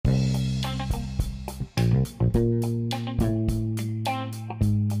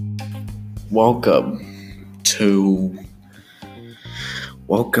Welcome to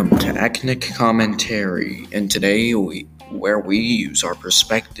Acnic Commentary, and today where we use our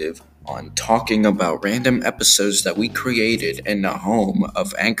perspective on talking about random episodes that we created in the home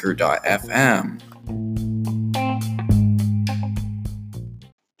of Anchor.fm.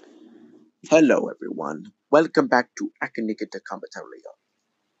 Hello everyone, welcome back to Acnic Commentary.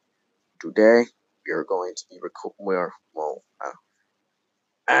 Today we are going to be we're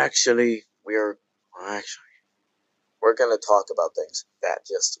going to talk about things that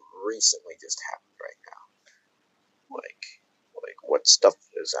just recently happened right now. Like what stuff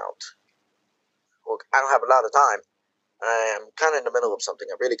is out. Well, I don't have a lot of time. I am kind of in the middle of something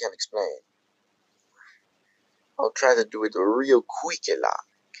I really can't explain. I'll try to do it real quick a lot.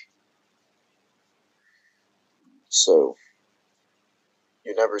 So,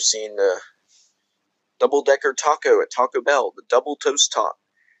 you never seen the double-decker taco at Taco Bell, the double toast top.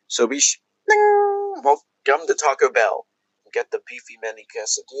 So welcome to Taco Bell. Get the beefy mini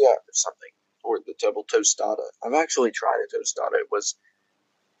quesadilla or something. Or the double tostada. I've actually tried a tostada.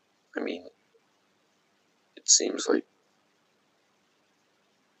 It seems like...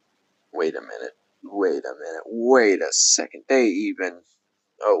 Wait a second.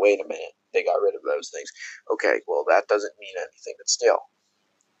 Oh, wait a minute. They got rid of those things. Okay, well, that doesn't mean anything, but still.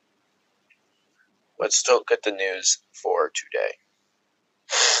 Let's still get the news for today.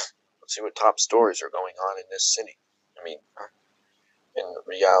 Let's see what top stories are going on in this city. In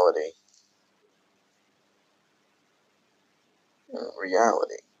reality.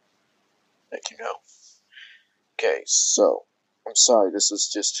 Like you know. Okay, so, I'm sorry, this is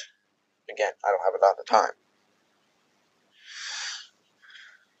just, again, I don't have a lot of time.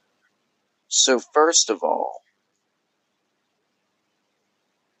 So, first of all,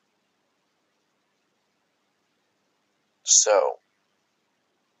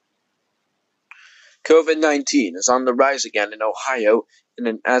 COVID-19 is on the rise again in Ohio, and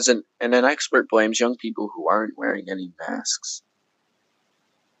an expert blames young people who aren't wearing any masks.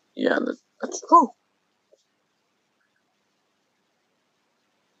 Yeah, that's true.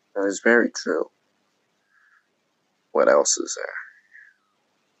 That is very true. What else is there?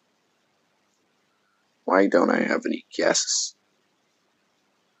 Why don't I have any guesses?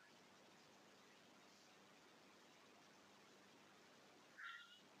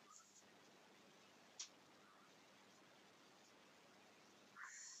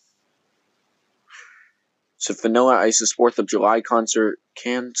 So Vanilla Ice's 4th of July concert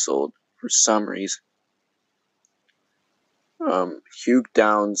canceled for some reason. Hugh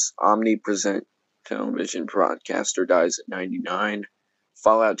Downs, omnipresent television broadcaster, dies at 99.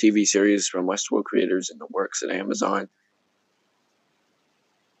 Fallout TV series from Westworld creators in the works at Amazon.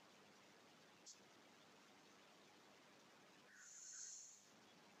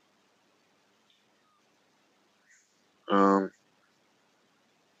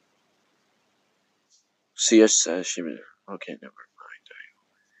 CS says she was... Okay, never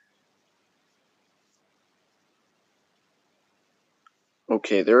mind.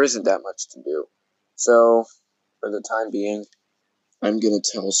 Okay, there isn't that much to do. So, for the time being, I'm gonna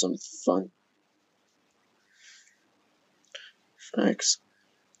tell some fun facts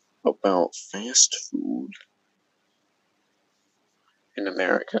about fast food in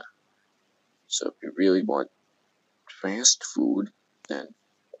America. So if you really want fast food, then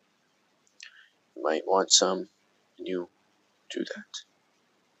you might want some, and you do that.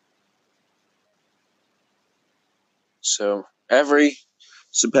 So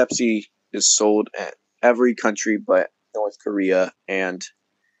Pepsi is sold at every country but North Korea and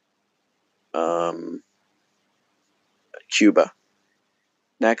Cuba.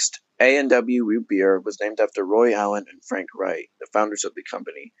 Next, A&W Root Beer was named after Roy Allen and Frank Wright, the founders of the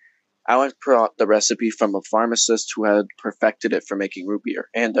company. Allen brought the recipe from a pharmacist who had perfected it for making root beer.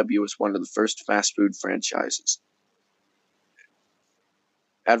 A&W was one of the first fast food franchises.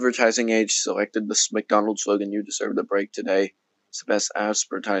 Advertising Age selected the McDonald's slogan, "You deserve the break today." It's the best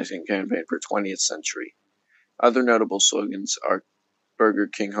advertising campaign for 20th century. Other notable slogans are Burger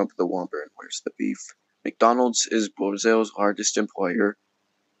King, Home of the Whopper, and Where's the Beef? McDonald's is Brazil's largest employer.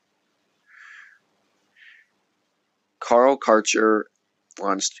 Carl Karcher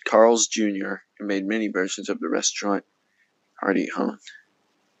launched Carl's Jr. and made many versions of the restaurant already owned.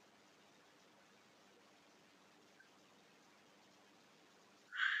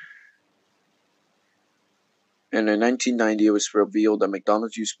 And in 1990, it was revealed that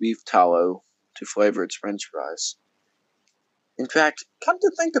McDonald's used beef tallow to flavor its French fries. In fact, come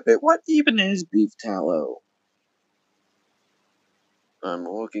to think of it, what even is beef tallow? I'm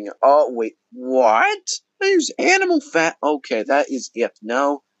looking at... Oh, wait, what? There's animal fat. Okay, that is it.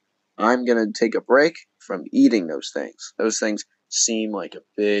 No, I'm gonna take a break from eating those things. Those things seem like a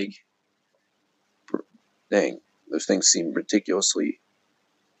big thing. Those things seem ridiculously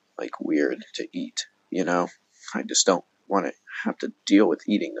weird to eat, you know? I just don't want to have to deal with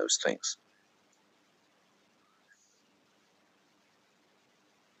eating those things.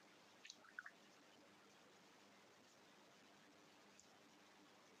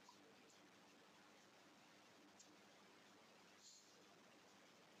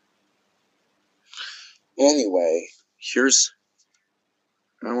 Anyway,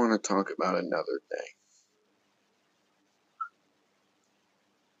 I want to talk about another thing.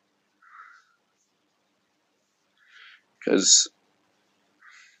 Because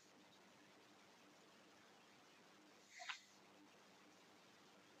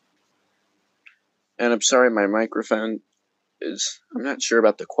and I'm sorry, my microphone I'm not sure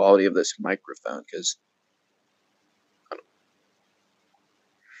about the quality of this microphone because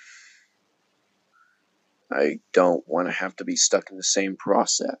I don't want to have to be stuck in the same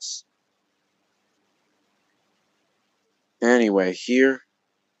process. Anyway, here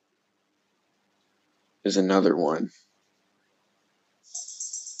is another one.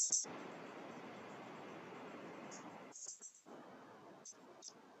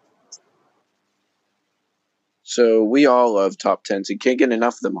 So we all love top 10s. You can't get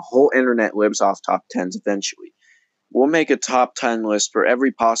enough of them. The whole internet lives off top 10s eventually. We'll make a top 10 list for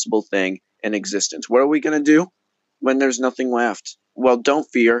every possible thing in existence. What are we going to do when there's nothing left? Well, don't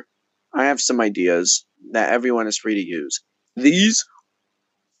fear. I have some ideas that everyone is free to use. These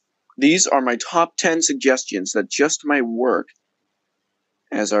are my top 10 suggestions that just might work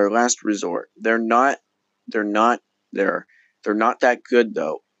as our last resort. They're not that good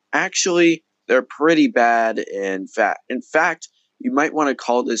though. Actually, they're pretty bad in fact, you might want to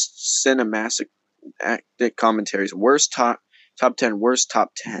call this cinematic commentaries worst top 10 worst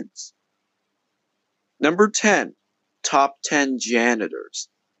top 10s. Number 10, top 10 janitors.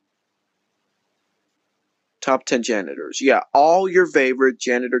 Top 10 janitors. Yeah, all your favorite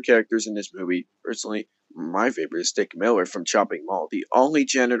janitor characters in this movie. Personally, my favorite is Dick Miller from Chopping Mall. The only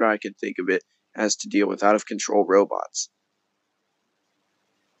janitor I can think of it has to deal with out of control robots.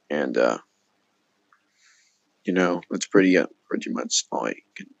 And that's pretty much all I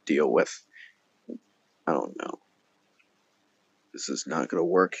can deal with. I don't know. This is not gonna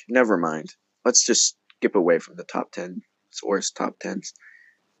work. Never mind. Let's just skip away from the top 10. It's worst top 10s.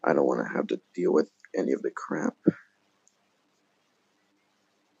 I don't want to have to deal with any of the crap.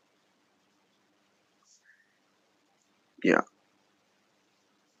 Yeah.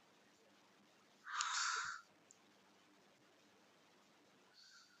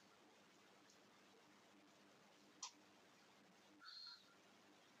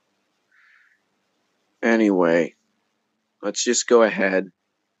 Anyway, let's just go ahead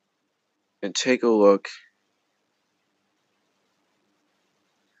and take a look.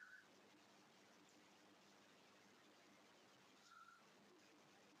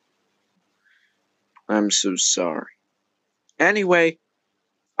 I'm so sorry. Anyway,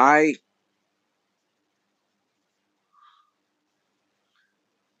 I'm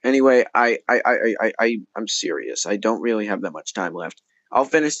serious. I don't really have that much time left. I'll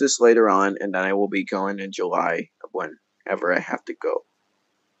finish this later on, and then I will be going in July whenever I have to go.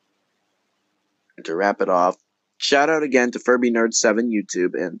 And to wrap it off, shout out again to Furby Nerd 7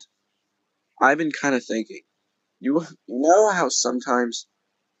 YouTube, and I've been kind of thinking, you know how sometimes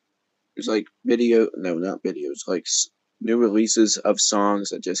there's not videos, like new releases of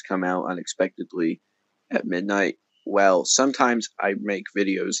songs that just come out unexpectedly at midnight. Well, sometimes I make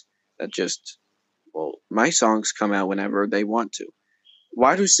videos that my songs come out whenever they want to.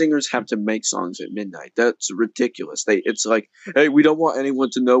 Why do singers have to make songs at midnight? That's ridiculous. It's like, hey, we don't want anyone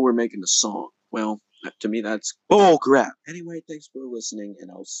to know we're making a song. Well, to me, that's bull crap. Anyway, thanks for listening, and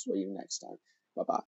I'll see you next time. Bye bye.